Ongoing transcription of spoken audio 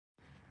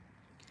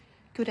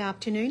Good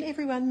afternoon,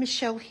 everyone.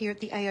 Michelle here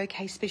at the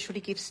AOK Specialty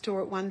Gift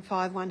Store at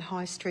 151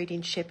 High Street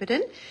in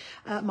Shepparton.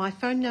 My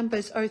phone number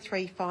is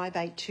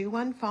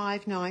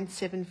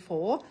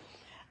 0358215974.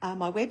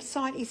 My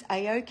website is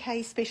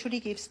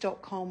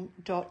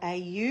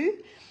aokspecialtygifts.com.au.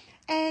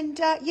 And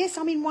yes,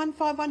 I'm in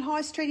 151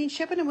 High Street in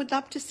Shepparton and would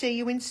love to see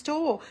you in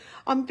store.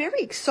 I'm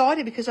very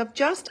excited because I've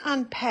just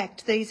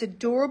unpacked these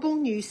adorable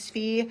new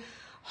sphere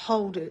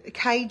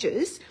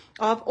cages.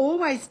 I've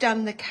always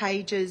done the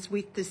cages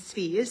with the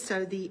spheres,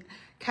 so the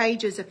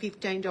cages are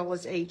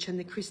 $15 each and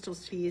the crystal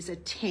spheres are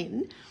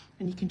 $10,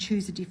 and you can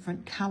choose a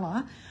different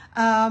colour.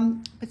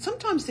 But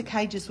sometimes the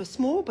cages were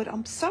small, but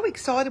I'm so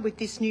excited with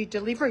this new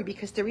delivery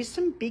because there is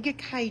some bigger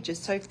cages,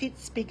 so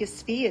fits bigger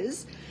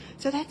spheres.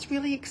 So that's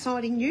really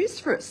exciting news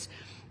for us.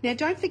 Now,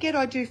 don't forget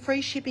I do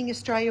free shipping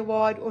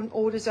Australia-wide on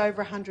orders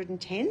over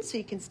 110, so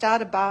you can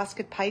start a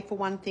basket, pay for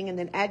one thing and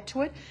then add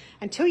to it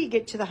until you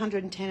get to the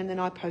 110, and then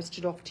I post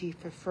it off to you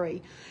for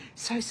free.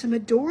 So some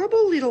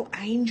adorable little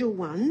angel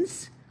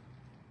ones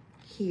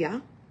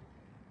here.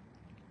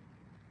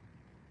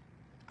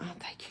 Aren't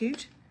they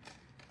cute?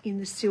 In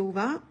the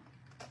silver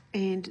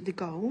and the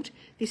gold.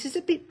 This is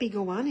a bit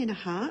bigger one in a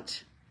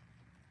heart.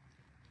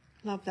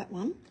 Love that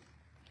one.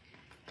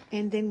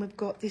 And then we've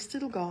got this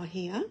little guy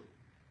here.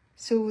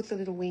 Silver with the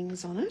little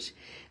wings on it.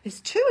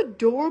 There's two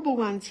adorable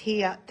ones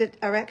here that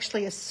are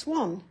actually a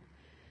swan,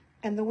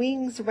 and the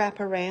wings wrap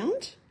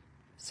around,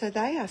 so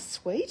they are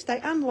sweet.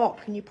 They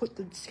unlock when you put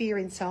the sphere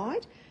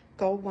inside.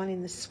 Gold one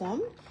in the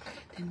swan.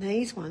 And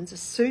these ones are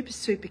super,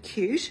 super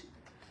cute.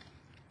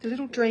 The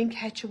little dream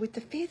catcher with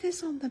the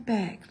feathers on the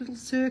back, little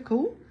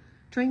circle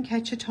dream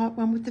catcher type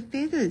one with the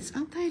feathers.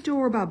 Aren't they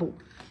adorable?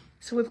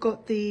 So we've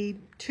got the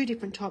two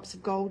different types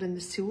of gold and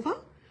the silver.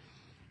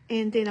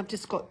 And then I've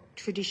just got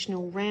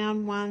traditional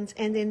round ones.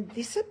 And then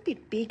this a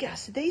bit bigger.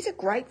 So these are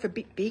great for a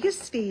bit bigger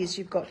spheres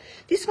you've got.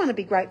 This one would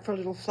be great for a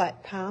little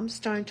flat palm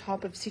stone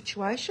type of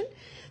situation.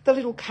 The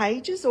little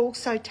cages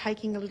also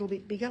taking a little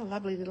bit bigger. A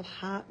lovely little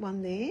heart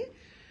one there.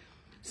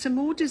 Some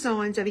more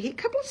designs over here. A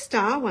couple of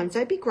star ones.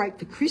 They'd be great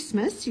for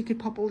Christmas. You could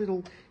pop a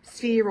little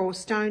sphere or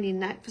stone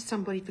in that for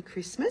somebody for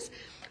Christmas.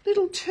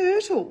 Little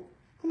turtle.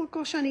 Oh my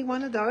gosh, only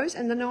one of those.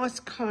 And the nice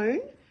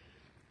cone.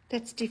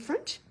 That's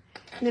different.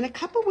 And then a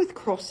couple with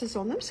crosses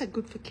on them, so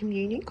good for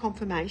communion,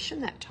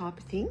 confirmation, that type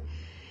of thing.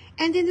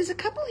 And then there's a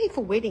couple here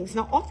for weddings. And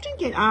I often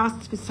get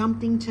asked for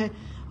something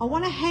I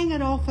want to hang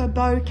it off a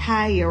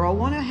bouquet, or I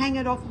want to hang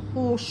it off a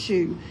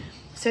horseshoe.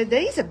 So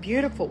these are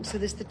beautiful. So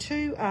there's the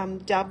two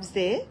doves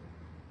there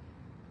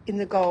in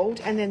the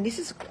gold. And then this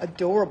is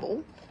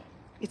adorable.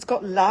 It's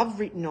got love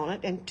written on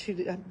it and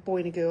a boy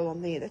and a girl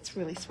on there. That's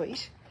really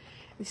sweet.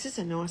 This is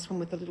a nice one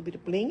with a little bit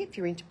of bling, if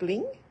you're into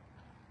bling.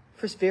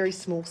 For a very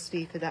small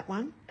sphere for that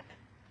one.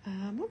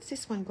 What's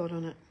this one got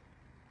on it?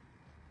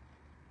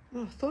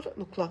 Oh, I thought it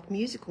looked like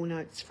musical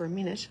notes for a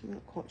minute. I'm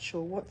not quite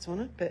sure what's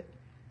on it, but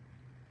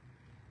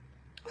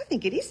I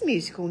think it is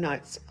musical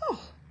notes.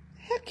 Oh,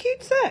 how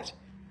cute's that?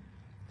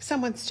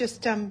 Someone's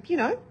just,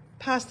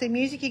 passed their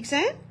music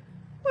exam.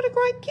 What a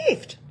great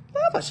gift.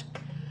 Love it.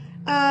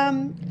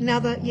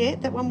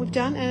 That one we've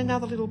done, and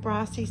another little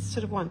brassy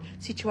sort of one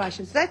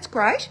situation. So that's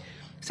great.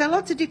 So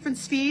lots of different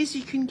spheres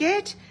you can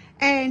get.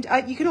 And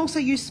you can also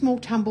use small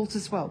tumbles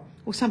as well,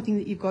 or something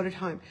that you've got at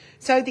home.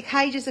 So the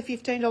cages are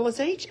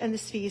 $15 each and the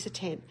spheres are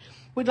 $10.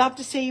 We'd love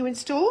to see you in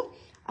store.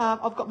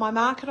 I've got my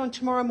market on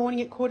tomorrow morning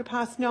at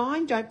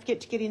 9:15. Don't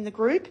forget to get in the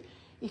group.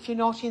 If you're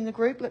not in the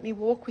group, let me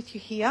walk with you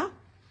here.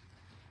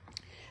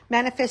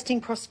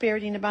 Manifesting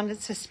prosperity and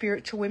abundance for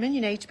spiritual women.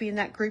 You need to be in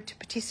that group to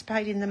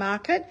participate in the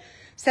market.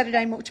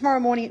 Tomorrow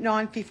morning at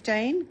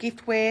 9:15.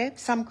 Giftware,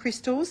 some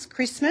crystals,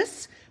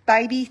 Christmas,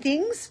 baby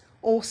things,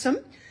 awesome.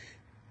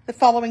 The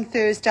following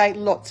Thursday,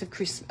 lots of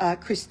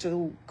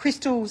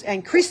crystals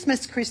and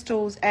Christmas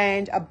crystals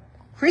and a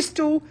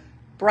crystal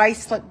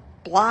bracelet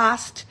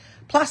blast,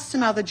 plus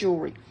some other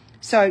jewellery.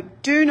 So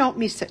do not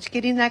miss it.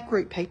 Get in that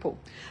group, people.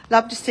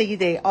 Love to see you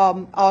there.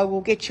 I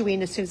will get you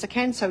in as soon as I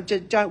can, so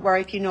don't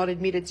worry if you're not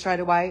admitted straight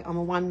away. I'm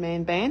a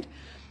one-man band.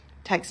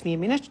 Takes me a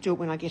minute to do it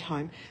when I get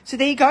home. So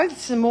there you go.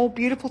 Some more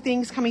beautiful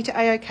things coming to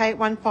AOK at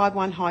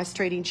 151 High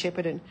Street in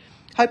Shepparton.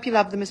 Hope you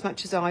love them as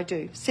much as I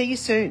do. See you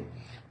soon.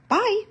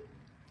 Bye.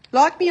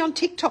 Like me on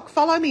TikTok.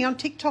 Follow me on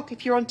TikTok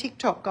if you're on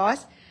TikTok,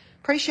 guys.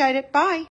 Appreciate it. Bye.